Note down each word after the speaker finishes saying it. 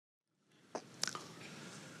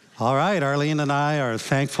All right, Arlene and I are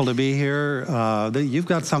thankful to be here. You've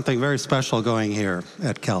got something very special going here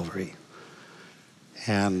at Calvary.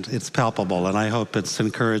 And it's palpable, and I hope it's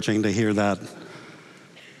encouraging to hear that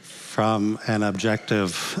from an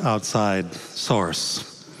objective outside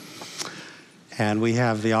source. And we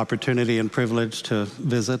have the opportunity and privilege to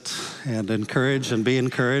visit and encourage and be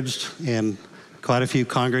encouraged in quite a few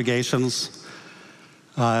congregations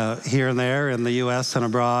here and there in the U.S. and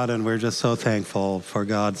abroad, and we're just so thankful for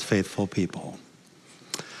God's faithful people.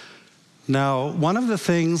 Now, one of the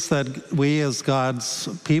things that we as God's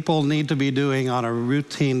people need to be doing on a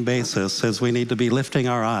routine basis is we need to be lifting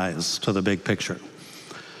our eyes to the big picture.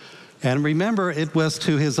 And remember, it was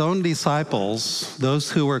to his own disciples,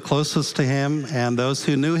 those who were closest to him and those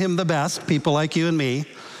who knew him the best, people like you and me,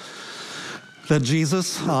 that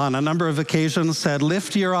Jesus, on a number of occasions, said,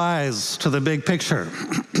 lift your eyes to the big picture.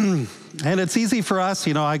 And it's easy for us,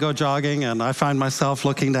 I go jogging and I find myself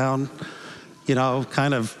looking down,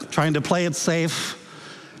 kind of trying to play it safe.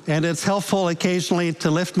 And it's helpful occasionally to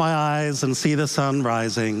lift my eyes and see the sun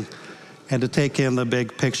rising and to take in the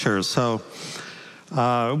big picture. So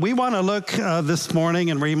we want to look this morning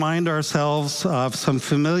and remind ourselves of some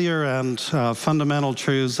familiar and fundamental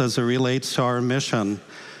truths as it relates to our mission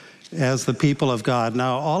as the people of God.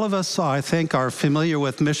 Now, all of us, I think, are familiar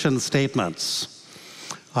with mission statements.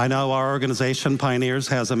 I know our organization, Pioneers,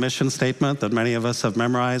 has a mission statement that many of us have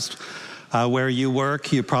memorized. Where you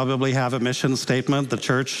work, you probably have a mission statement. The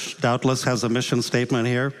church doubtless has a mission statement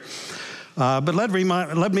here. But let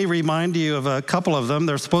me remind you of a couple of them.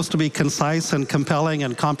 They're supposed to be concise and compelling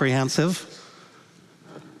and comprehensive.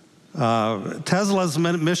 Tesla's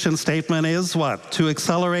mission statement is what? To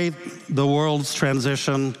accelerate the world's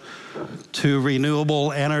transition to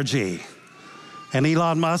renewable energy. And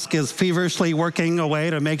Elon Musk is feverishly working away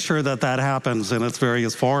to make sure that that happens in its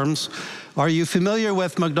various forms. Are you familiar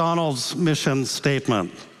with McDonald's mission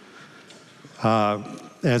statement?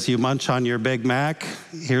 As you munch on your Big Mac,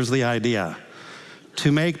 here's the idea.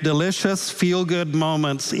 To make delicious, feel-good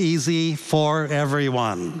moments easy for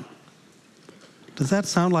everyone. Does that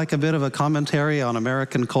sound like a bit of a commentary on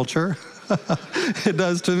American culture? It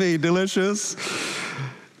does to me. Delicious,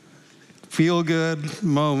 feel-good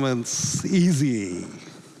moments, easy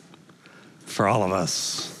for all of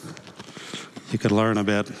us. You could learn a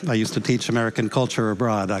bit. I used to teach American culture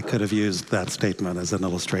abroad. I could have used that statement as an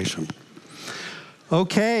illustration.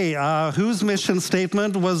 Okay, whose mission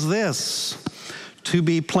statement was this? To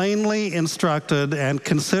be plainly instructed and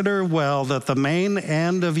consider well that the main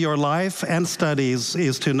end of your life and studies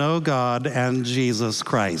is to know God and Jesus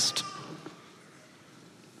Christ.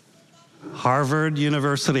 Harvard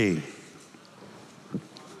University.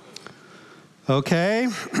 Okay,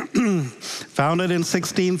 founded in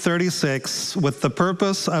 1636 with the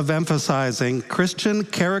purpose of emphasizing Christian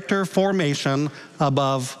character formation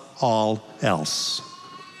above all else.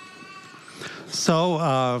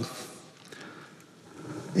 So,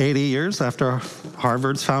 80 years after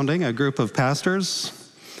Harvard's founding, a group of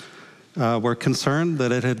pastors were concerned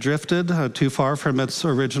that it had drifted too far from its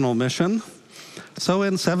original mission. So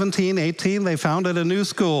in 1718, they founded a new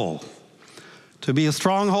school to be a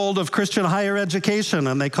stronghold of Christian higher education,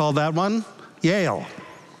 and they called that one Yale.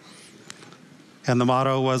 And the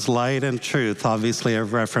motto was light and truth, obviously a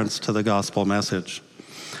reference to the gospel message.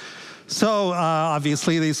 So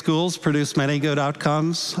obviously these schools produce many good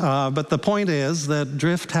outcomes, but the point is that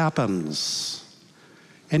drift happens.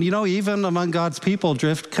 And even among God's people,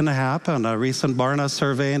 drift can happen. A recent Barna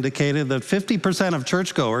survey indicated that 50% of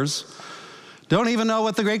churchgoers don't even know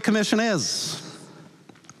what the Great Commission is.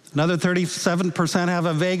 Another 37% have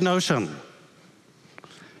a vague notion.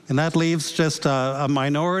 And that leaves just a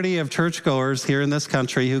minority of churchgoers here in this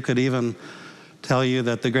country who could even tell you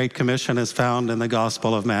that the Great Commission is found in the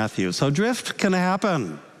Gospel of Matthew. So drift can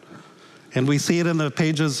happen. And we see it in the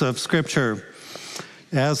pages of Scripture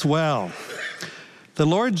as well. The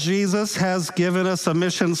Lord Jesus has given us a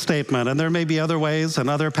mission statement, and there may be other ways and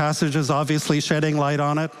other passages obviously shedding light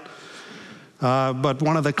on it. But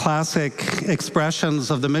one of the classic expressions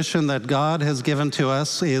of the mission that God has given to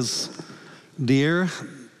us is dear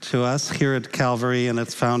to us here at Calvary, and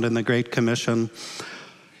it's found in the Great Commission.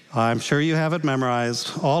 I'm sure you have it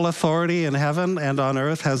memorized. All authority in heaven and on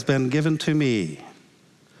earth has been given to me.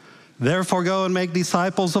 Therefore go and make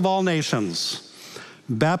disciples of all nations,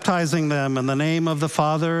 baptizing them in the name of the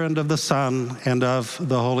Father and of the Son and of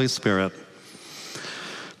the Holy Spirit,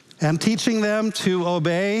 and teaching them to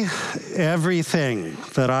obey everything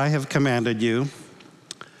that I have commanded you.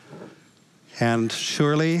 And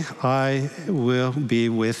surely I will be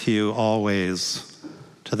with you always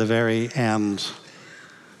to the very end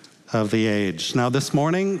of the age. Now, this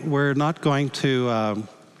morning, we're not going to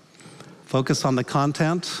focus on the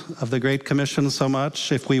content of the Great Commission so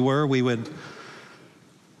much. If we were, we would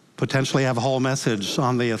potentially have a whole message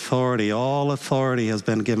on the authority. All authority has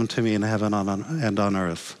been given to me in heaven and on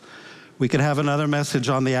earth. We could have another message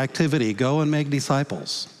on the activity, go and make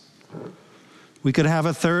disciples. We could have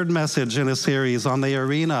a third message in a series on the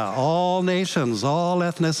arena, all nations, all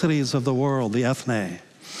ethnicities of the world, the ethne.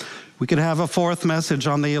 We could have a fourth message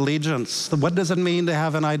on the allegiance. What does it mean to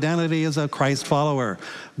have an identity as a Christ follower?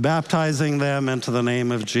 Baptizing them into the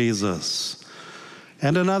name of Jesus.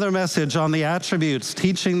 And another message on the attributes,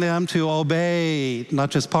 teaching them to obey, not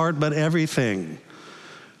just part, but everything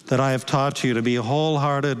that I have taught you, to be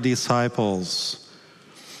wholehearted disciples.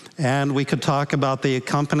 And we could talk about the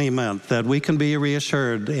accompaniment, that we can be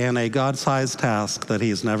reassured in a God-sized task that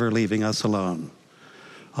he's never leaving us alone.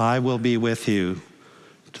 I will be with you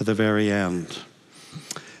to the very end.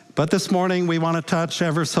 But this morning, we want to touch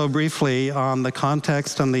ever so briefly on the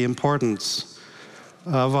context and the importance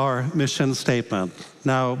of our mission statement.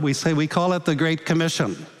 Now, we call it the Great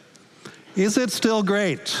Commission. Is it still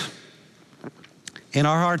great in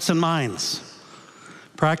our hearts and minds,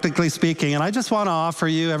 practically speaking? And I just want to offer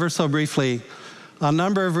you ever so briefly a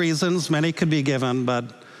number of reasons, many could be given,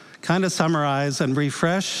 but kind of summarize and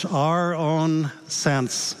refresh our own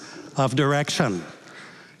sense of direction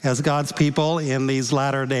as God's people in these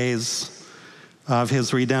latter days of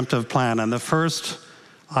his redemptive plan. And the first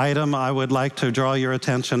item I would like to draw your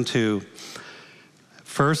attention to,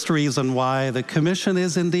 first reason why the commission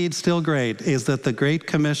is indeed still great, is that the Great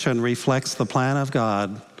Commission reflects the plan of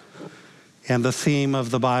God and the theme of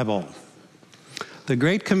the Bible. The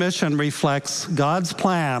Great Commission reflects God's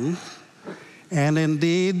plan and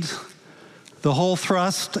indeed the whole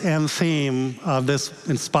thrust and theme of this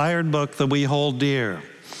inspired book that we hold dear.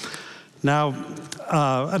 Now,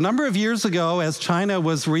 a number of years ago, as China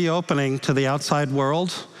was reopening to the outside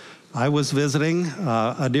world, I was visiting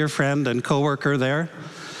a dear friend and coworker there.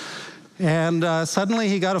 And suddenly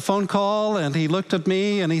he got a phone call and he looked at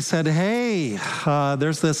me and he said, hey,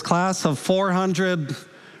 there's this class of 400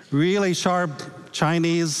 really sharp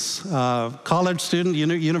Chinese college student,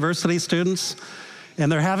 university students,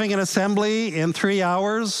 and they're having an assembly in 3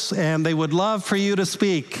 hours and they would love for you to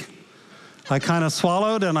speak. I kind of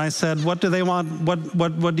swallowed and I said, what do they want?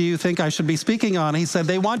 What do you think I should be speaking on? He said,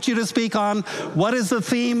 they want you to speak on what is the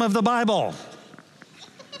theme of the Bible.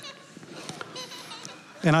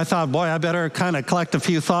 And I thought, boy, I better kind of collect a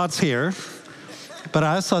few thoughts here. But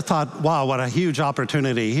I also thought, wow, what a huge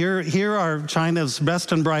opportunity. Here are China's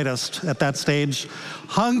best and brightest at that stage,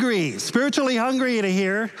 hungry, spiritually hungry to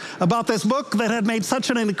hear about this book that had made such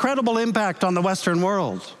an incredible impact on the Western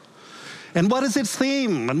world. And what is its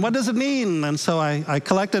theme? And what does it mean? And so I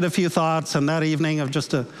collected a few thoughts, and that evening of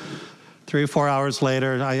just 3 or 4 hours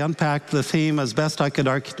later, I unpacked the theme as best I could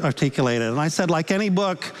articulate it. And I said, like any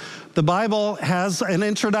book, the Bible has an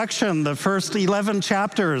introduction. The first 11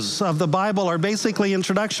 chapters of the Bible are basically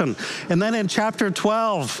introduction. And then in chapter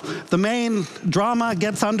 12, the main drama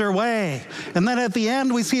gets underway. And then at the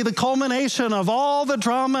end, we see the culmination of all the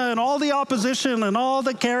drama and all the opposition and all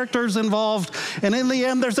the characters involved. And in the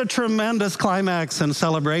end, there's a tremendous climax and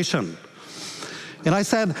celebration. And I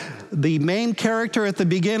said, the main character at the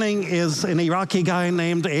beginning is an Iraqi guy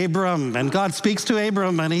named Abram. And God speaks to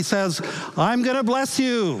Abram and he says, I'm going to bless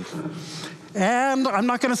you. And I'm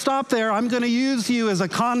not going to stop there. I'm going to use you as a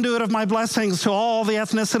conduit of my blessings to all the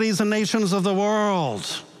ethnicities and nations of the world.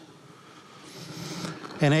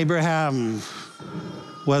 And Abraham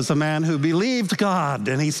was a man who believed God,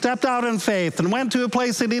 and he stepped out in faith and went to a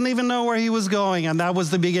place he didn't even know where he was going, and that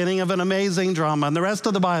was the beginning of an amazing drama. And the rest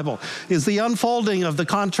of the Bible is the unfolding of the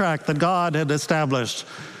contract that God had established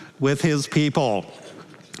with his people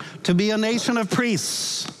to be a nation of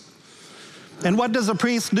priests. And what does a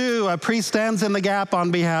priest do? A priest stands in the gap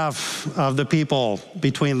on behalf of the people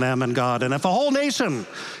between them and God. And if a whole nation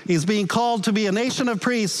is being called to be a nation of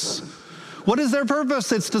priests, what is their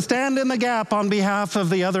purpose? It's to stand in the gap on behalf of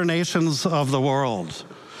the other nations of the world.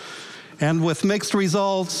 And with mixed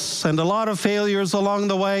results and a lot of failures along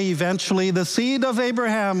the way, eventually the seed of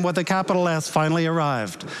Abraham with a capital S finally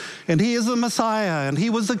arrived. And he is the Messiah, and he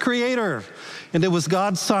was the creator, and it was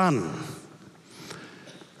God's son.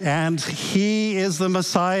 And he is the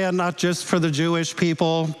Messiah, not just for the Jewish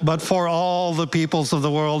people, but for all the peoples of the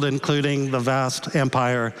world, including the vast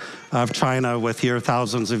empire of China with here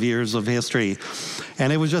thousands of years of history.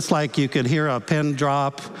 And it was just like you could hear a pin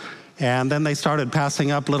drop, and then they started passing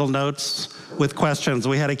up little notes with questions.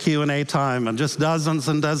 We had a Q&A time, and just dozens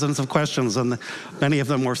and dozens of questions, and many of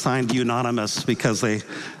them were signed unanimous because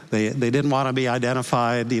They didn't want to be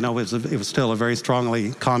identified. It was still a very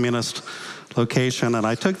strongly communist location. And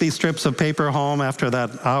I took these strips of paper home after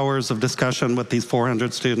that hours of discussion with these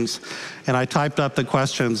 400 students, and I typed up the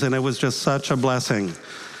questions, and it was just such a blessing.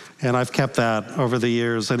 And I've kept that over the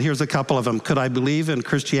years. And here's a couple of them. Could I believe in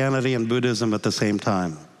Christianity and Buddhism at the same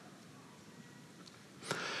time?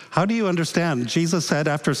 How do you understand? Jesus said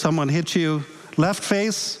after someone hits you left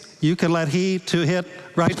face, you can let he to hit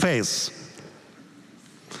right face.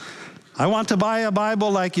 I want to buy a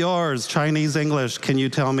Bible like yours, Chinese English. Can you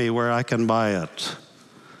tell me where I can buy it?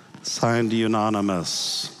 Signed,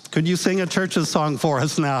 Anonymous. Could you sing a church's song for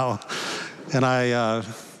us now? And I'm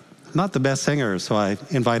not the best singer, so I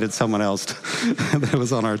invited someone else that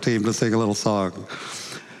was on our team to sing a little song.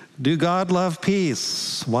 Do God love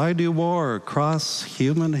peace? Why do war cross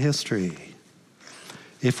human history?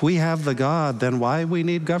 If we have the God, then why we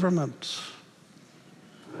need government?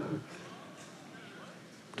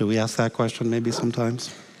 Do we ask that question maybe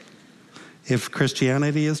sometimes? If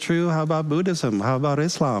Christianity is true, how about Buddhism? How about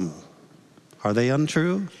Islam? Are they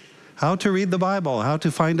untrue? How to read the Bible? How to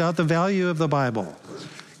find out the value of the Bible?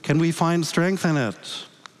 Can we find strength in it?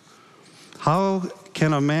 How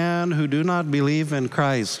can a man who do not believe in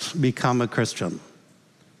Christ become a Christian?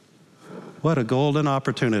 What a golden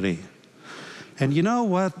opportunity. And you know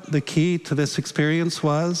what the key to this experience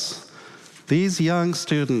was? These young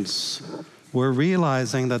students were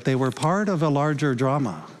realizing that they were part of a larger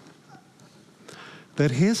drama,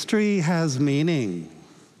 that history has meaning,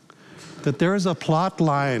 that there is a plot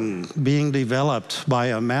line being developed by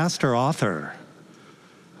a master author,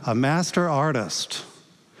 a master artist,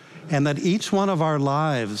 and that each one of our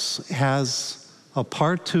lives has a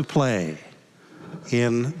part to play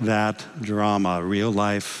in that drama, real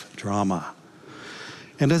life drama.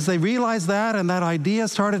 And as they realized that, and that idea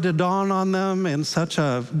started to dawn on them in such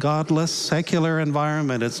a godless, secular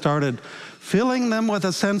environment, it started filling them with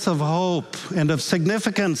a sense of hope and of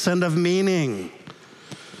significance and of meaning.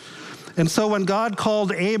 And so when God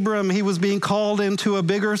called Abram, he was being called into a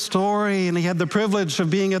bigger story, and he had the privilege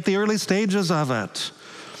of being at the early stages of it.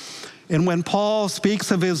 And when Paul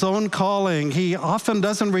speaks of his own calling, he often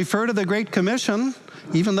doesn't refer to the Great Commission,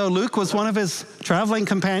 even though Luke was one of his traveling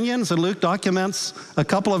companions, and Luke documents a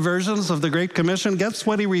couple of versions of the Great Commission. Guess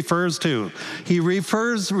what he refers to? He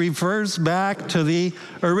refers back to the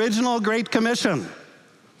original Great Commission.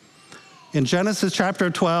 In Genesis chapter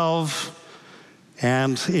 12,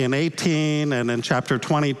 and in 18, and in chapter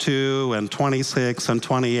 22, and 26, and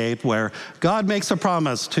 28, where God makes a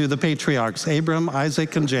promise to the patriarchs, Abram,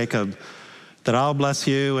 Isaac, and Jacob, that I'll bless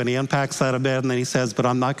you, and he unpacks that a bit, and then he says, but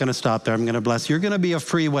I'm not going to stop there. I'm going to bless you. You're going to be a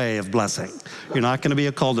freeway of blessing. You're not going to be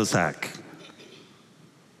a cul-de-sac.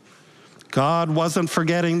 God wasn't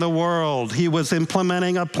forgetting the world. He was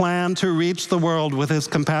implementing a plan to reach the world with his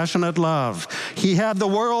compassionate love. He had the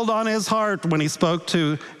world on his heart when he spoke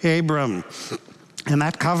to Abram. And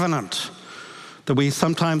that covenant that we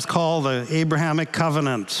sometimes call the Abrahamic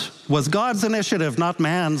covenant was God's initiative, not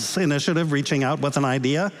man's initiative, reaching out with an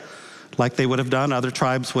idea like they would have done, other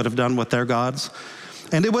tribes would have done with their gods.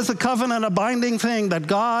 And it was a covenant, a binding thing that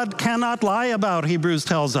God cannot lie about, Hebrews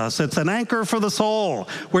tells us. It's an anchor for the soul.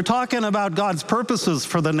 We're talking about God's purposes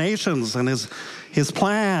for the nations and his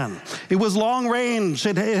plan. It was long range.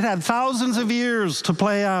 It had thousands of years to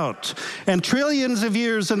play out and trillions of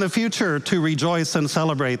years in the future to rejoice and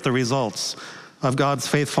celebrate the results of God's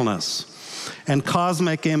faithfulness and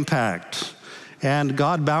cosmic impact. And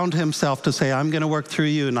God bound himself to say, I'm going to work through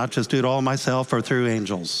you, not just do it all myself or through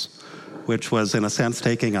angels, which was, in a sense,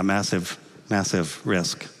 taking a massive, massive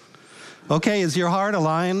risk. Okay, is your heart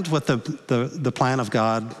aligned with the plan of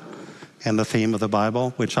God and the theme of the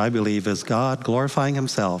Bible, which I believe is God glorifying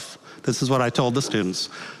himself? This is what I told the students.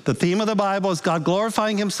 The theme of the Bible is God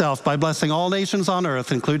glorifying himself by blessing all nations on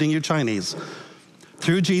earth, including you Chinese,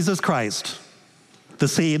 through Jesus Christ, the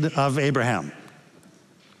seed of Abraham.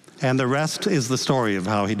 And the rest is the story of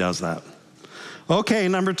how he does that. Okay,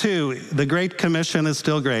 number 2, the Great Commission is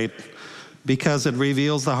still great because it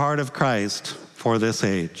reveals the heart of Christ for this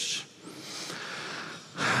age.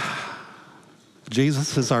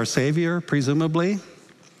 Jesus is our Savior, presumably.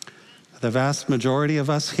 The vast majority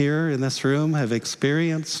of us here in this room have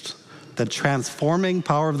experienced the transforming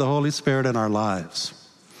power of the Holy Spirit in our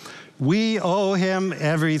lives. We owe him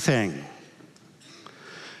everything.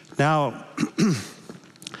 Now,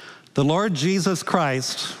 the Lord Jesus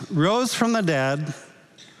Christ rose from the dead,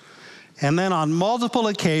 and then on multiple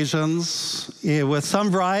occasions, with some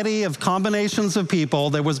variety of combinations of people,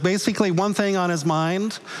 there was basically one thing on his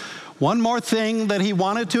mind, one more thing that he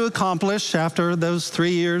wanted to accomplish after those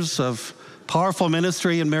 3 years of powerful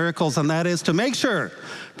ministry and miracles, and that is to make sure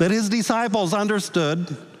that his disciples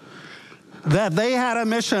understood that they had a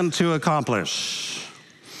mission to accomplish.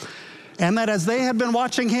 And that as they had been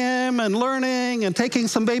watching him and learning and taking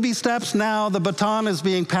some baby steps, now the baton is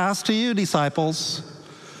being passed to you, disciples,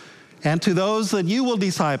 and to those that you will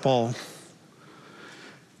disciple.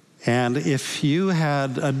 And if you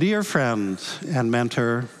had a dear friend and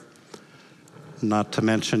mentor, not to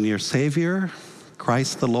mention your Savior,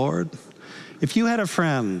 Christ the Lord, if you had a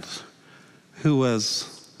friend who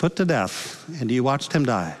was put to death and you watched him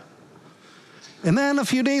die, and then a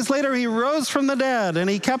few days later he rose from the dead and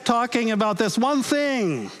he kept talking about this one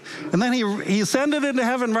thing, and then he ascended into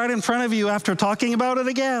heaven right in front of you after talking about it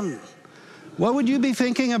again, what would you be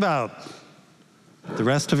thinking about the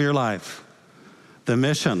rest of your life? The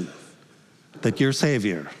mission that your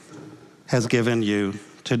Savior has given you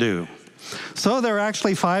to do. So there are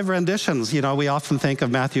actually 5 renditions. You know, we often think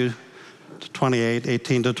of Matthew 28,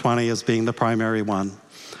 18 to 20 as being the primary one.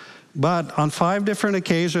 But on 5 different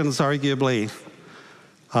occasions, arguably,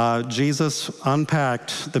 Jesus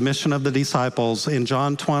unpacked the mission of the disciples in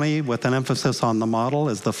John 20 with an emphasis on the model,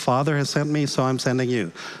 as the Father has sent me, so I'm sending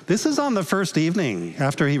you. This is on the first evening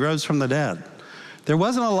after he rose from the dead. There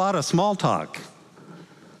wasn't a lot of small talk,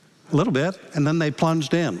 a little bit, and then they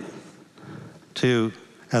plunged in to,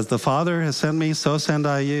 as the Father has sent me, so send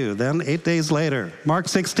I you. Then 8 days later, Mark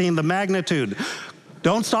 16, the magnitude.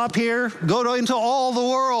 Don't stop here, go into all the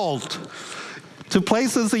world, to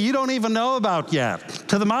places that you don't even know about yet,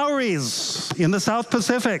 to the Maoris in the South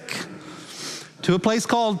Pacific, to a place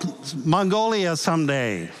called Mongolia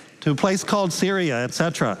someday, to a place called Syria,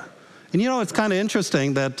 etc. And you know, it's kind of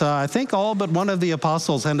interesting that I think all but one of the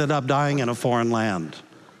apostles ended up dying in a foreign land.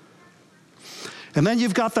 And then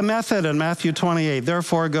you've got the method in Matthew 28,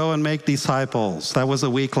 therefore go and make disciples. That was a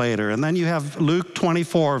week later. And then you have Luke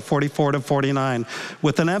 24, 44 to 49,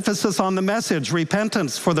 with an emphasis on the message,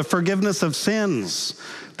 repentance for the forgiveness of sins.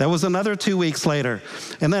 That was another 2 weeks later.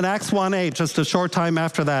 And then Acts 1:8, just a short time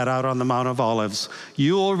after that, out on the Mount of Olives,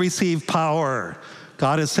 you will receive power.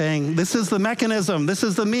 God is saying, this is the mechanism, this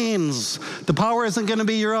is the means. The power isn't going to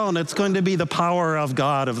be your own, it's going to be the power of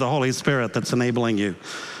God, of the Holy Spirit, that's enabling you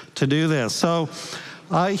to do this. So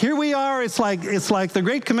here we are. It's like the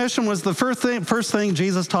Great Commission was the first thing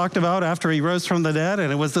Jesus talked about after he rose from the dead,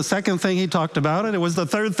 and it was the second thing he talked about, and it was the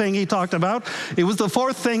third thing he talked about, it was the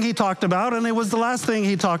fourth thing he talked about, and it was the last thing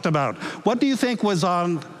he talked about. What do you think was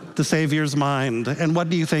on the Savior's mind, and what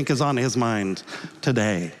do you think is on his mind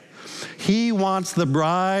today? He wants the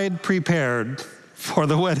bride prepared for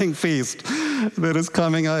the wedding feast that is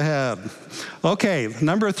coming ahead. Okay,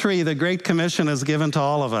 number 3, the Great Commission is given to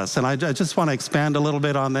all of us. And I just want to expand a little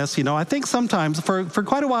bit on this. You know, I think sometimes, for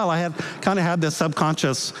quite a while, I had kind of had this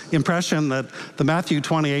subconscious impression that the Matthew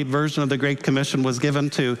 28 version of the Great Commission was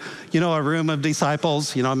given to, you know, a room of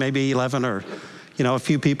disciples, you know, maybe 11 or, you know, a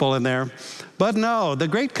few people in there. But no, the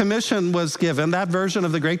Great Commission was given, that version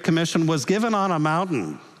of the Great Commission was given on a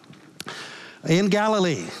mountain in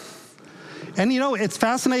Galilee. And you know, it's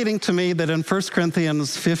fascinating to me that in 1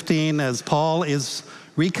 Corinthians 15, as Paul is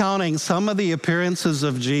recounting some of the appearances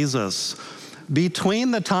of Jesus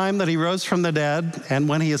between the time that he rose from the dead and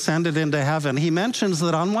when he ascended into heaven, he mentions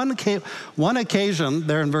that on one occasion,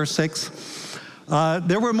 there in verse 6,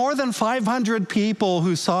 there were more than 500 people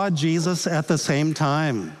who saw Jesus at the same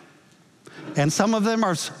time. And some of them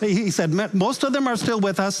are, he said, most of them are still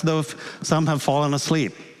with us, though some have fallen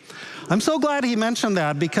asleep. I'm so glad he mentioned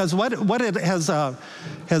that, because what it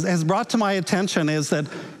has brought to my attention is that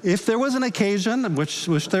if there was an occasion, which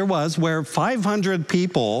there was, where 500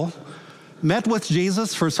 people met with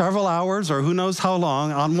Jesus for several hours or who knows how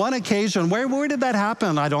long, on one occasion, where did that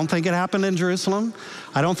happen? I don't think it happened in Jerusalem.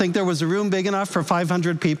 I don't think there was a room big enough for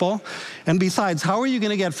 500 people. And besides, how are you going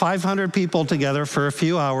to get 500 people together for a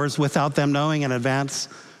few hours without them knowing in advance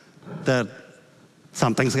that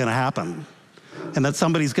something's going to happen and that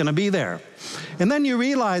somebody's going to be there? And then you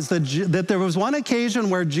realize that there was one occasion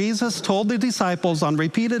where Jesus told the disciples on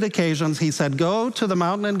repeated occasions, he said, go to the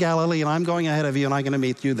mountain in Galilee and I'm going ahead of you and I'm going to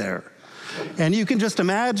meet you there. And you can just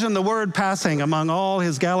imagine the word passing among all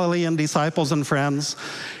his Galilean disciples and friends.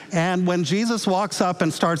 And when Jesus walks up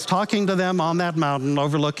and starts talking to them on that mountain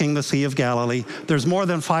overlooking the Sea of Galilee, there's more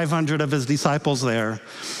than 500 of his disciples there.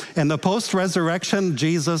 And the post-resurrection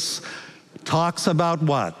Jesus talks about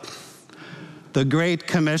what? The Great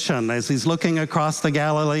Commission, as he's looking across the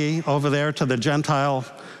Galilee over there to the Gentile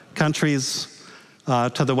countries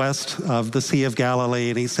to the west of the Sea of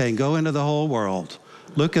Galilee. And he's saying, go into the whole world.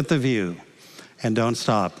 Look at the view and don't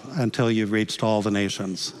stop until you've reached all the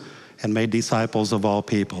nations and made disciples of all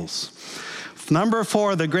peoples. Number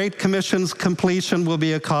 4, the Great Commission's completion will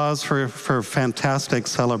be a cause for fantastic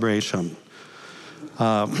celebration.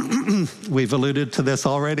 We've alluded to this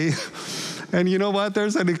already. And you know what?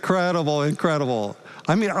 There's an incredible.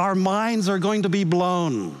 I mean, our minds are going to be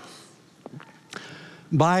blown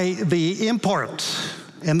by the import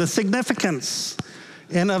and the significance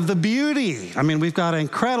and of the beauty. I mean, we've got an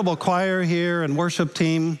incredible choir here and worship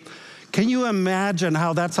team. Can you imagine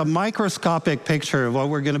how that's a microscopic picture of what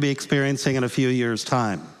we're going to be experiencing in a few years'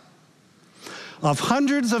 time? Of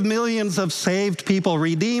hundreds of millions of saved people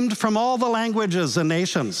redeemed from all the languages and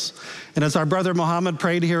nations. And as our brother Muhammad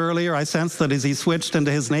prayed here earlier, I sensed that as he switched into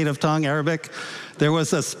his native tongue, Arabic, there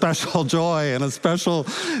was a special joy and a special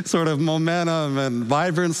sort of momentum and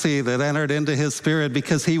vibrancy that entered into his spirit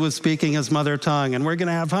because he was speaking his mother tongue. And we're going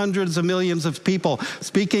to have hundreds of millions of people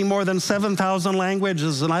speaking more than 7,000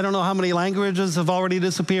 languages. And I don't know how many languages have already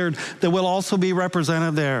disappeared that will also be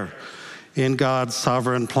represented there in God's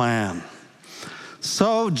sovereign plan.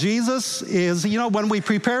 So Jesus is, when we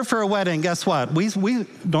prepare for a wedding, guess what? We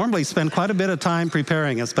normally spend quite a bit of time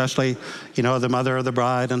preparing, especially, the mother of the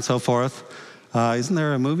bride and so forth. Isn't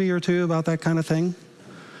there a movie or two about that kind of thing?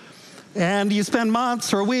 And you spend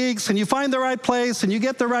months or weeks and you find the right place and you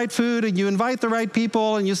get the right food and you invite the right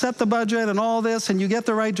people and you set the budget and all this and you get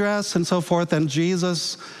the right dress and so forth. And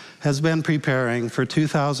Jesus has been preparing for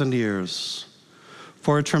 2,000 years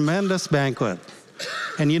for a tremendous banquet.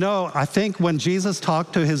 And I think when Jesus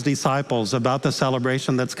talked to his disciples about the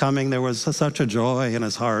celebration that's coming, there was such a joy in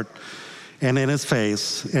his heart and in his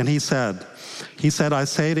face. And he said, I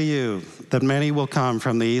say to you that many will come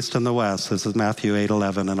from the east and the west. This is Matthew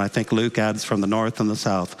 8:11. And I think Luke adds from the north and the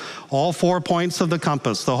south. All 4 points of the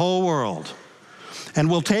compass, the whole world.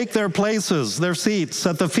 And will take their places, their seats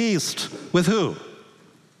at the feast with who?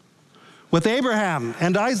 With Abraham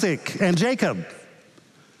and Isaac and Jacob.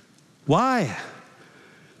 Why?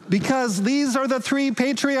 Because these are the 3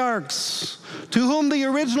 patriarchs to whom the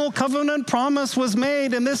original covenant promise was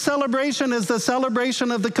made, and this celebration is the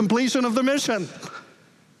celebration of the completion of the mission.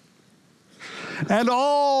 And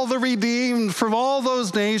all the redeemed from all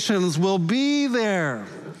those nations will be there,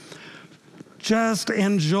 just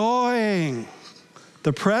enjoying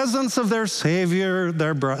the presence of their Savior,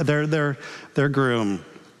 their groom.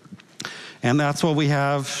 And that's what we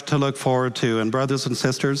have to look forward to. And brothers and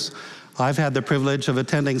sisters, I've had the privilege of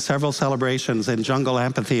attending several celebrations in jungle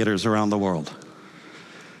amphitheaters around the world,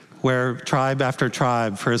 where tribe after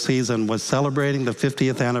tribe for a season was celebrating the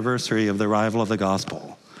 50th anniversary of the arrival of the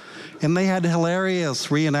gospel. And they had hilarious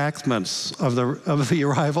reenactments of the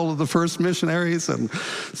arrival of the first missionaries and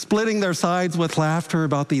splitting their sides with laughter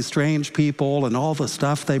about these strange people and all the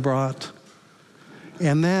stuff they brought.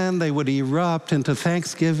 And then they would erupt into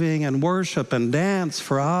thanksgiving and worship and dance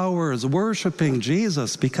for hours, worshiping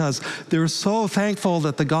Jesus because they're so thankful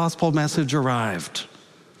that the gospel message arrived.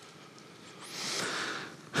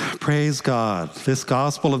 Praise God. This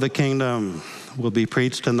gospel of the kingdom will be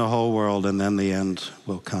preached in the whole world, and then the end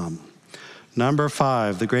will come. Number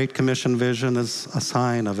 5, the Great Commission vision is a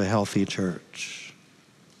sign of a healthy church.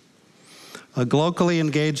 A locally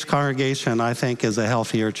engaged congregation, I think, is a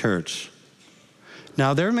healthier church.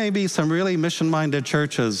 Now, there may be some really mission-minded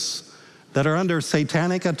churches that are under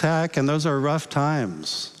satanic attack, and those are rough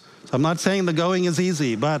times. So I'm not saying the going is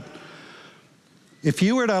easy, but if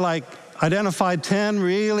you were to identify 10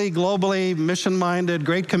 really globally mission-minded,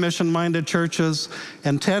 Great Commission-minded churches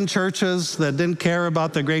and 10 churches that didn't care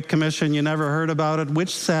about the Great Commission, you never heard about it,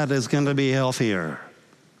 which set is going to be healthier?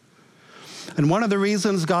 And one of the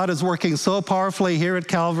reasons God is working so powerfully here at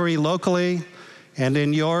Calvary locally and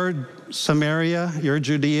in your Samaria, your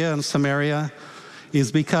Judea and Samaria,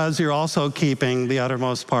 is because you're also keeping the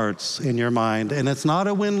uttermost parts in your mind. And it's not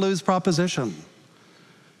a win-lose proposition.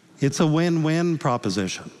 It's a win-win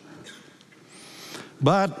proposition.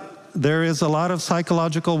 But there is a lot of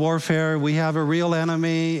psychological warfare. We have a real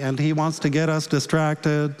enemy, and he wants to get us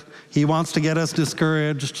distracted. He wants to get us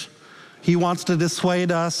discouraged. He wants to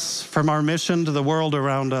dissuade us from our mission to the world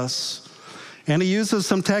around us. And he uses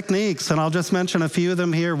some techniques, and I'll just mention a few of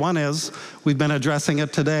them here. One is, we've been addressing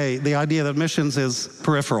it today, the idea that missions is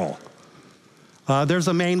peripheral. There's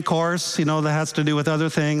a main course, that has to do with other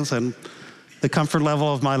things and the comfort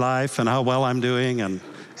level of my life and how well I'm doing and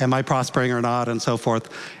am I prospering or not and so forth.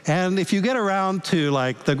 And if you get around to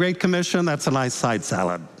the Great Commission, that's a nice side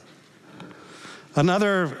salad.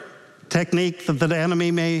 Another technique that the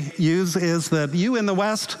enemy may use is that you in the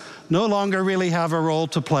West no longer really have a role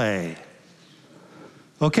to play.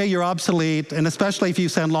 Okay, you're obsolete, and especially if you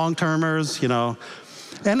send long-termers,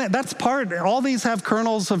 And that's all these have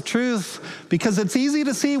kernels of truth, because it's easy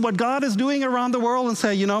to see what God is doing around the world and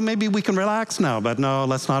say, maybe we can relax now, but no,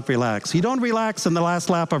 let's not relax. You don't relax in the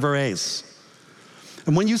last lap of a race.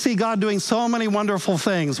 And when you see God doing so many wonderful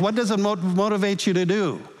things, what does it motivate you to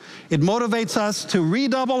do? It motivates us to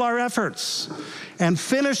redouble our efforts and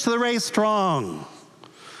finish the race strong.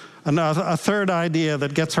 A third idea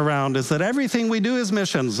that gets around is that everything we do is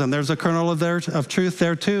missions, and there's a kernel of truth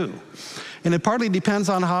there too. And it partly depends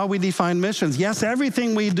on how we define missions. Yes,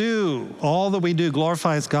 everything we do, all that we do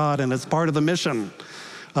glorifies God, and it's part of the mission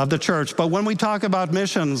of the church. But when we talk about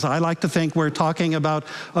missions, I like to think we're talking about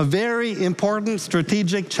a very important,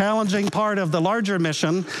 strategic, challenging part of the larger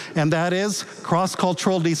mission, and that is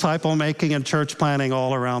cross-cultural disciple making and church planting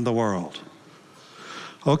all around the world.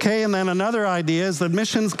 Okay, and then another idea is that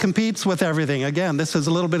missions competes with everything. Again, this is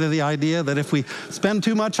a little bit of the idea that if we spend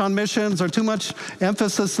too much on missions or too much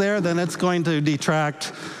emphasis there, then it's going to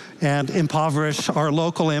detract and impoverish our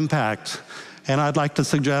local impact. And I'd like to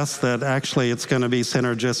suggest that actually it's going to be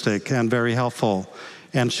synergistic and very helpful,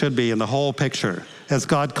 and should be in the whole picture, as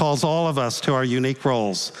God calls all of us to our unique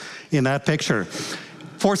roles in that picture.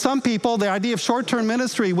 For some people, the idea of short-term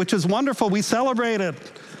ministry, which is wonderful, we celebrate it.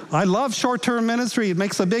 I love short-term ministry. It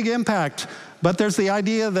makes a big impact. But there's the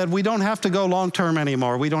idea that we don't have to go long-term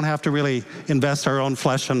anymore. We don't have to really invest our own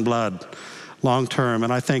flesh and blood long-term.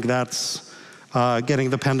 And I think that's getting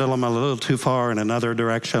the pendulum a little too far in another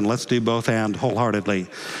direction. Let's do both and wholeheartedly.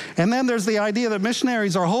 And then there's the idea that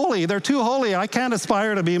missionaries are holy. They're too holy. I can't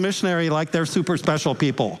aspire to be a missionary like they're super special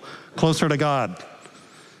people, closer to God.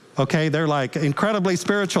 Okay, they're like incredibly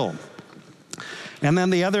spiritual. And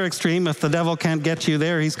then the other extreme, if the devil can't get you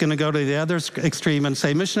there, he's going to go to the other extreme and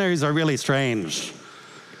say missionaries are really strange.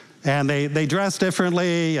 And they dress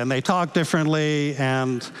differently and they talk differently,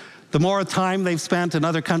 and the more time they've spent in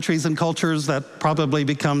other countries and cultures, that probably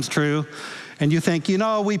becomes true. And you think,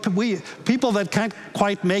 we people that can't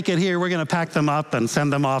quite make it here, we're going to pack them up and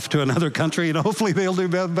send them off to another country, and hopefully they'll do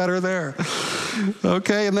better there.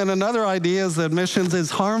 Okay, and then another idea is that missions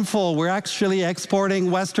is harmful. We're actually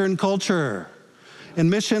exporting Western culture. And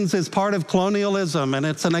missions is part of colonialism, and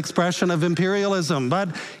it's an expression of imperialism.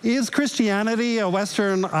 But is Christianity a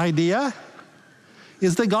Western idea?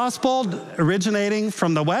 Is the gospel originating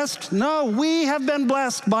from the West? No, we have been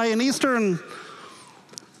blessed by an Eastern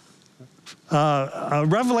a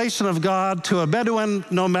revelation of God to a Bedouin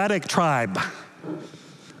nomadic tribe,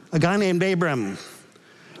 a guy named Abram.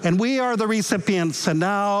 And we are the recipients, and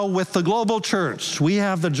now with the global church, we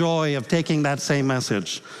have the joy of taking that same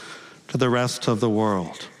message to the rest of the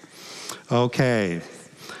world. Okay,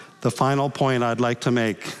 the final point I'd like to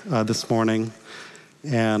make this morning,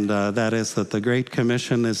 and that is that the Great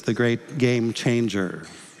Commission is the great game changer.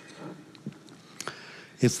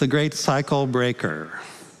 It's the great cycle breaker.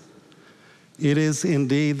 It is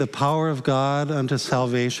indeed the power of God unto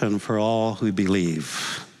salvation for all who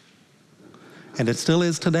believe. And it still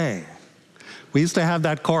is today. We used to have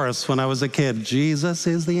that chorus when I was a kid, Jesus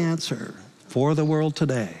is the answer for the world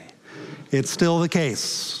today. It's still the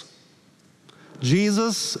case.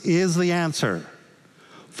 Jesus is the answer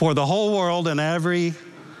for the whole world and every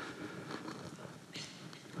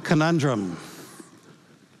conundrum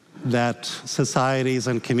that societies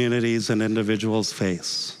and communities and individuals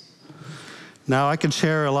face. Now, I could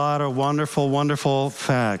share a lot of wonderful, wonderful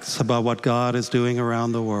facts about what God is doing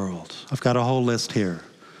around the world. I've got a whole list here.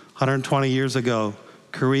 120 years ago,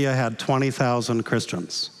 Korea had 20,000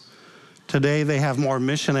 Christians. Today, they have more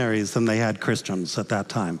missionaries than they had Christians at that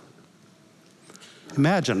time.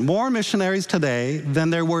 Imagine, more missionaries today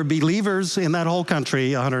than there were believers in that whole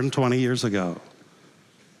country 120 years ago.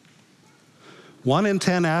 1 in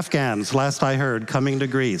 10 Afghans, last I heard, coming to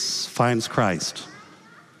Greece, finds Christ.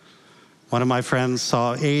 One of my friends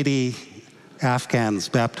saw 80 Afghans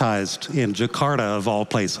baptized in Jakarta, of all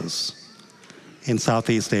places, in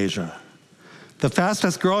Southeast Asia. The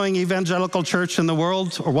fastest growing evangelical church in the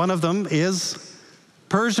world, or one of them, is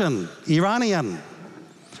Persian, Iranian.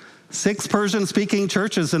 6 Persian-speaking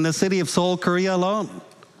churches in the city of Seoul, Korea alone.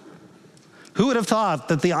 Who would have thought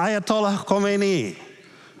that the Ayatollah Khomeini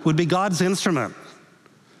would be God's instrument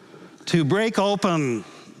to break open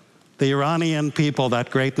the Iranian people, that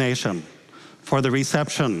great nation, for the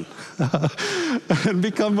reception and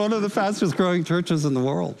become one of the fastest growing churches in the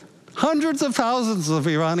world. Hundreds of thousands of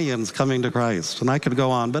Iranians coming to Christ, and I could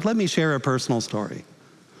go on, but let me share a personal story.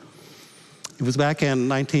 It was back in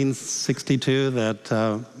 1962 that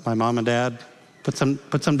my mom and dad put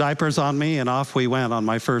some diapers on me, and off we went on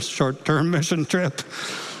my first short-term mission trip.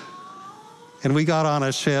 And we got on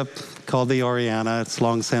a ship called the Oriana. It's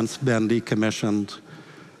long since been decommissioned.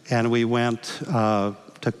 And we went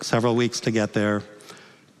Took several weeks to get there,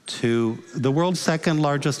 to the world's second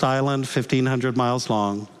largest island, 1,500 miles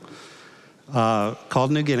long,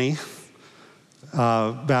 called New Guinea,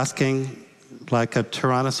 basking like a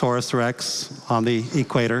Tyrannosaurus Rex on the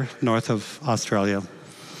equator north of Australia.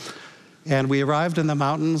 And we arrived in the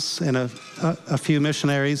mountains, and a few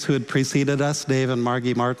missionaries who had preceded us, Dave and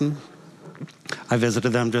Margie Martin. I visited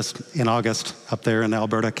them just in August up there in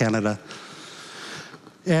Alberta, Canada.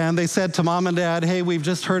 And they said to Mom and Dad, hey, we've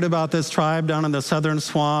just heard about this tribe down in the southern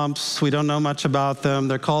swamps. We don't know much about them.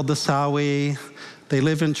 They're called the Sawi. They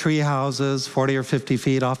live in tree houses 40 or 50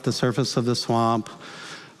 feet off the surface of the swamp.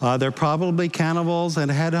 They're probably cannibals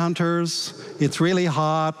and headhunters. It's really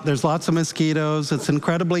hot. There's lots of mosquitoes. It's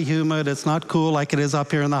incredibly humid. It's not cool like it is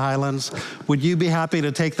up here in the highlands. Would you be happy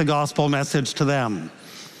to take the gospel message to them?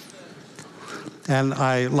 And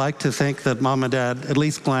I like to think that Mom and Dad at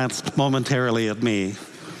least glanced momentarily at me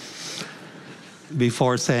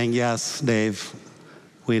before saying, yes, Dave,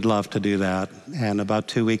 we'd love to do that. And about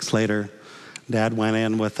 2 weeks later, Dad went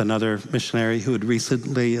in with another missionary who had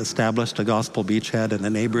recently established a gospel beachhead in a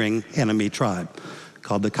neighboring enemy tribe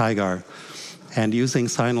called the Kaigar. And using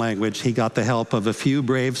sign language, he got the help of a few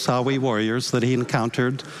brave Sawi warriors that he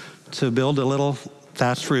encountered to build a little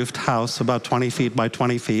thatched-roofed house about 20 feet by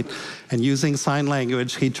 20 feet. And using sign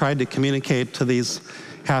language, he tried to communicate to these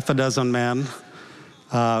half a dozen men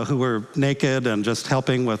who were naked and just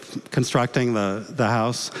helping with constructing the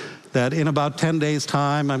house, that in about 10 days'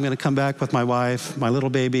 time, I'm going to come back with my wife, my little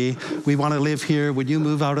baby. We want to live here. Would you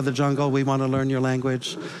move out of the jungle? We want to learn your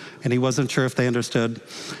language. And he wasn't sure if they understood.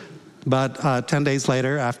 But 10 days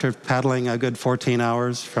later, after paddling a good 14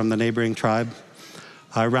 hours from the neighboring tribe,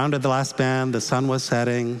 I rounded the last bend, the sun was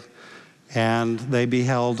setting, and they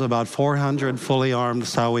beheld about 400 fully armed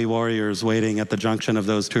Sawi warriors waiting at the junction of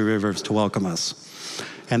those two rivers to welcome us.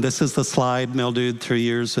 And this is the slide mildewed through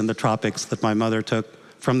years in the tropics that my mother took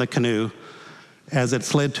from the canoe as it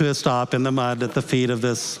slid to a stop in the mud at the feet of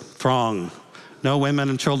this throng. No women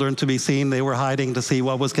and children to be seen. They were hiding to see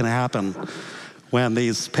what was going to happen when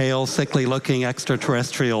these pale, sickly-looking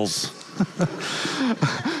extraterrestrials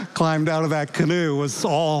climbed out of that canoe. Was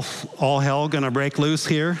all hell going to break loose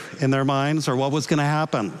here in their minds, or what was going to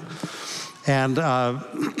happen? And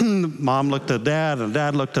Mom looked at Dad, and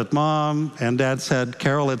Dad looked at Mom, and Dad said,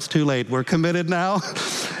 Carol, it's too late. We're committed now.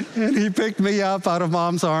 And he picked me up out of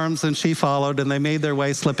Mom's arms, and she followed, and they made their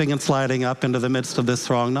way slipping and sliding up into the midst of this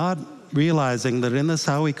throng, not realizing that in the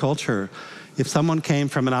Sawi culture, if someone came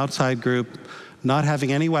from an outside group, not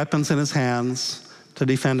having any weapons in his hands to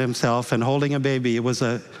defend himself and holding a baby, it was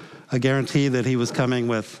a guarantee that he was coming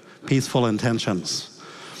with peaceful intentions.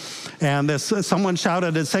 And someone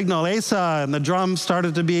shouted a signal, Asa, and the drums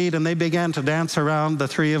started to beat, and they began to dance around the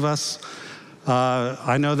three of us.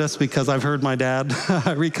 I know this because I've heard my dad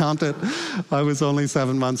recount it. I was only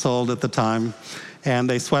 7 months old at the time. And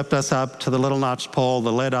they swept us up to the little notched pole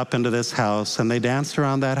that led up into this house, and they danced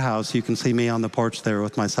around that house. You can see me on the porch there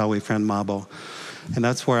with my Sawi friend Mabo. And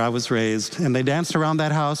that's where I was raised. And they danced around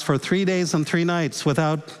that house for 3 days and 3 nights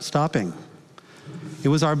without stopping. It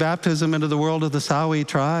was our baptism into the world of the Sawi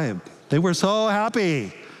tribe. They were so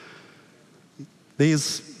happy.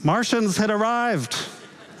 These Martians had arrived,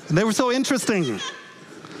 and they were so interesting.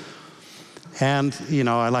 And, you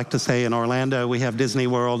know, I like to say in Orlando, we have Disney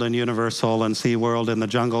World and Universal and Sea World. In the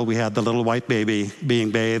jungle, we had the little white baby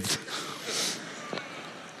being bathed.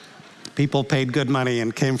 People paid good money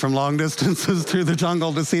and came from long distances through the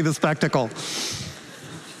jungle to see the spectacle.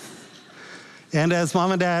 And as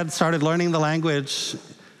Mom and Dad started learning the language,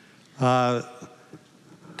 Dad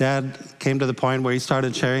came to the point where he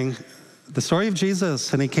started sharing the story of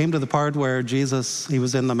Jesus. And he came to the part where Jesus, he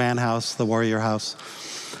was in the man house, the warrior house.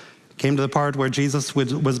 Came to the part where Jesus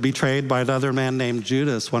was betrayed by another man named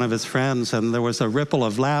Judas, one of his friends. And there was a ripple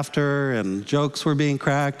of laughter and jokes were being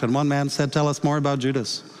cracked. And one man said, tell us more about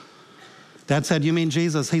Judas. Dad said, you mean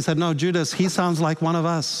Jesus? He said, no, Judas, he sounds like one of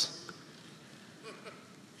us.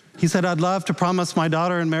 He said, I'd love to promise my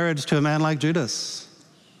daughter in marriage to a man like Judas.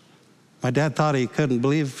 My dad thought he couldn't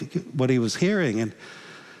believe what he was hearing. And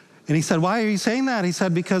he said, why are you saying that? He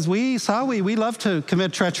said, because we love to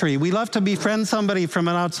commit treachery. We love to befriend somebody from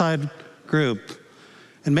an outside group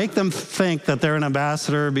and make them think that they're an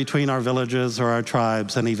ambassador between our villages or our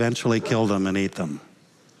tribes and eventually kill them and eat them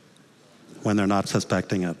when they're not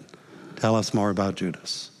suspecting it. Tell us more about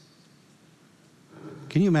Judas.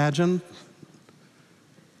 Can you imagine?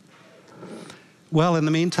 Well, in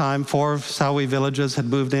the meantime, 4 Sawi villages had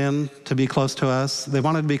moved in to be close to us. They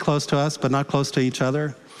wanted to be close to us, but not close to each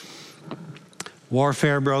other.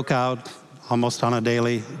 Warfare broke out almost on a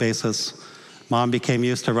daily basis. Mom became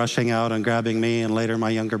used to rushing out and grabbing me and later my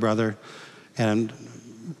younger brother and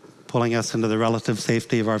pulling us into the relative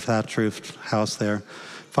safety of our thatch-roofed house there.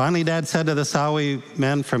 Finally, Dad said to the Sawi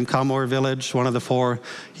men from Kamor village, one of the four,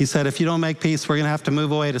 he said, if you don't make peace, we're going to have to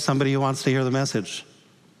move away to somebody who wants to hear the message.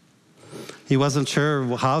 He wasn't sure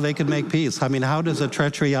how they could make peace. I mean, how does a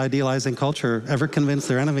treachery idealizing culture ever convince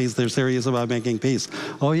their enemies they're serious about making peace?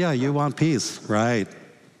 Oh yeah, you want peace, right.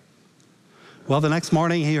 Well, the next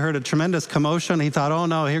morning he heard a tremendous commotion. He thought, oh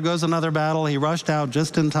no, here goes another battle. He rushed out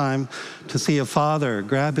just in time to see a father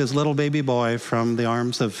grab his little baby boy from the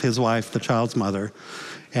arms of his wife, the child's mother,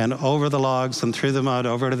 and over the logs and through the mud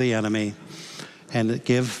over to the enemy and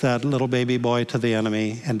give that little baby boy to the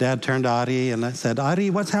enemy. And Dad turned to Ari and said, Ari,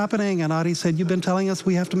 what's happening? And Ari said, you've been telling us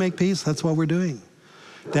we have to make peace. That's what we're doing.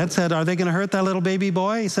 Dad said, are they going to hurt that little baby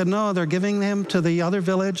boy? He said, no, they're giving him to the other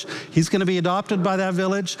village. He's going to be adopted by that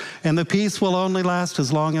village, and the peace will only last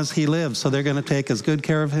as long as he lives. So they're going to take as good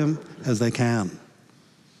care of him as they can.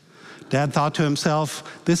 Dad thought to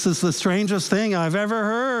himself, this is the strangest thing I've ever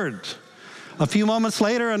heard. A few moments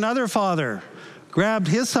later, another father grabbed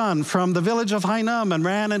his son from the village of Hainam and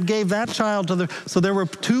ran and gave that child to so there were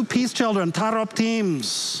two peace children, Tarop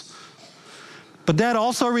teams. But Dad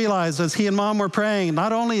also realized as he and Mom were praying,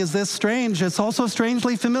 not only is this strange, it's also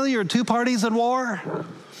strangely familiar. Two parties at war.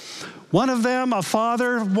 One of them, a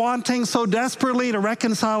father wanting so desperately to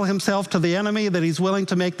reconcile himself to the enemy that he's willing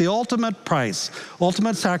to make the ultimate price,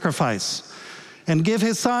 ultimate sacrifice, and give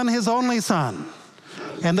his son, his only son.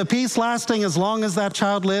 And the peace lasting as long as that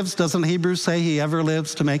child lives. Doesn't Hebrews say he ever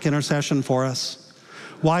lives to make intercession for us?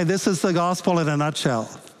 Why, this is the gospel in a nutshell.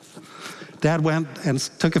 Dad went and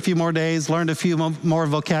took a few more days, learned a few more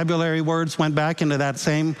vocabulary words, went back into that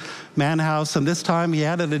same man house, and this time he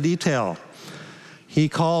added a detail. He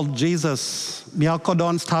called Jesus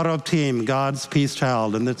Mialkodon's Tarobtim, God's peace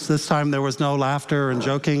child. And this time there was no laughter and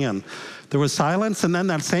joking, and there was silence. And then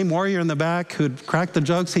that same warrior in the back who'd cracked the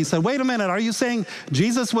jokes, he said, wait a minute, are you saying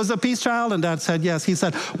Jesus was a peace child? And Dad said, yes. He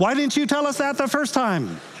said, why didn't you tell us that the first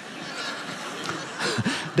time?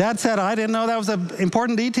 Dad said, I didn't know that was an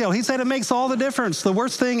important detail. He said, it makes all the difference. The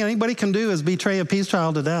worst thing anybody can do is betray a peace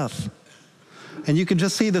child to death. And you could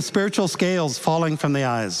just see the spiritual scales falling from the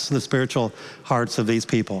eyes, the spiritual hearts of these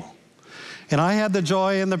people. And I had the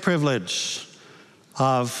joy and the privilege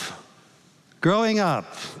of growing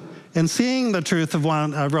up and seeing the truth of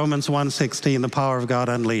Romans 1:16, the power of God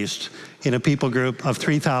unleashed, in a people group of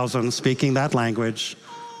 3,000 speaking that language.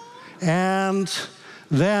 And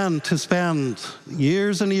then to spend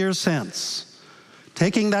years and years since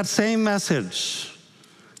taking that same message,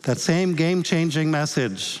 that same game-changing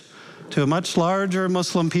message, to a much larger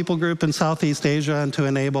Muslim people group in Southeast Asia and to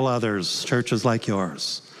enable others, churches like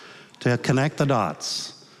yours, to connect the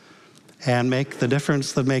dots and make the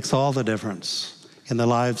difference that makes all the difference in the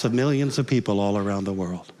lives of millions of people all around the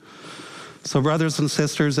world. So brothers and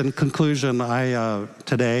sisters, in conclusion, I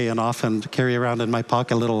today and often carry around in my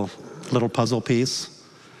pocket a little puzzle piece.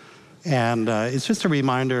 And it's just a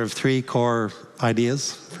reminder of three core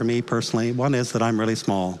ideas for me personally. One is that I'm really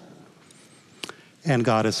small and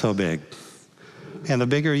God is so big. And the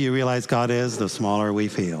bigger you realize God is, the smaller we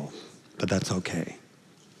feel, but that's okay.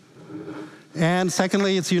 And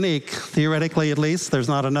secondly, it's unique. Theoretically, at least, there's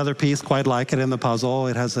not another piece quite like it in the puzzle.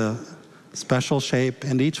 It has a special shape,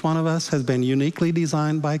 and each one of us has been uniquely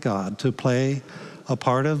designed by God to play a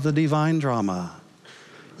part of the divine drama.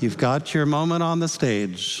 You've got your moment on the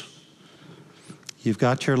stage. You've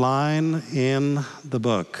got your line in the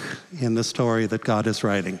book, in the story that God is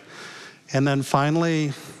writing. And then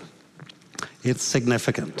finally, it's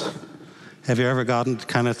significant. Have you ever gotten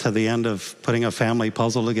kind of to the end of putting a family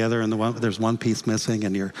puzzle together and there's one piece missing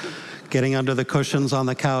and you're getting under the cushions on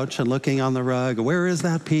the couch and looking on the rug? Where is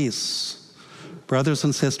that piece? Brothers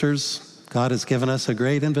and sisters, God has given us a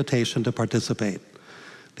great invitation to participate.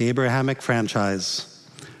 The Abrahamic franchise.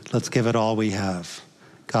 Let's give it all we have.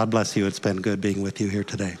 God bless you. It's been good being with you here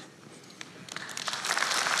today.